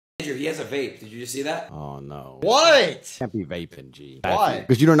Andrew, he has a vape. Did you just see that? Oh, no. What? Can't be vaping, G. Why?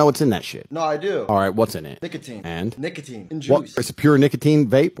 Because you don't know what's in that shit. No, I do. All right, what's in it? Nicotine. And? Nicotine. And What? juice. It's a pure nicotine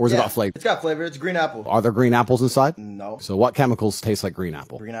vape, or is it got flavor? It's got flavor. It's green apple. Are there green apples inside? No. So what chemicals taste like green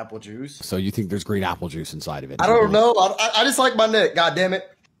apple? Green apple juice. So you think there's green apple juice inside of it? I don't know. I just like my Nick. God damn it.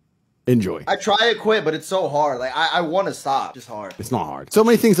 Enjoy. I try to quit, but it's so hard. Like, I want to stop. Just hard. It's not hard. So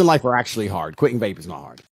many things in life are actually hard. Quitting vape is not hard.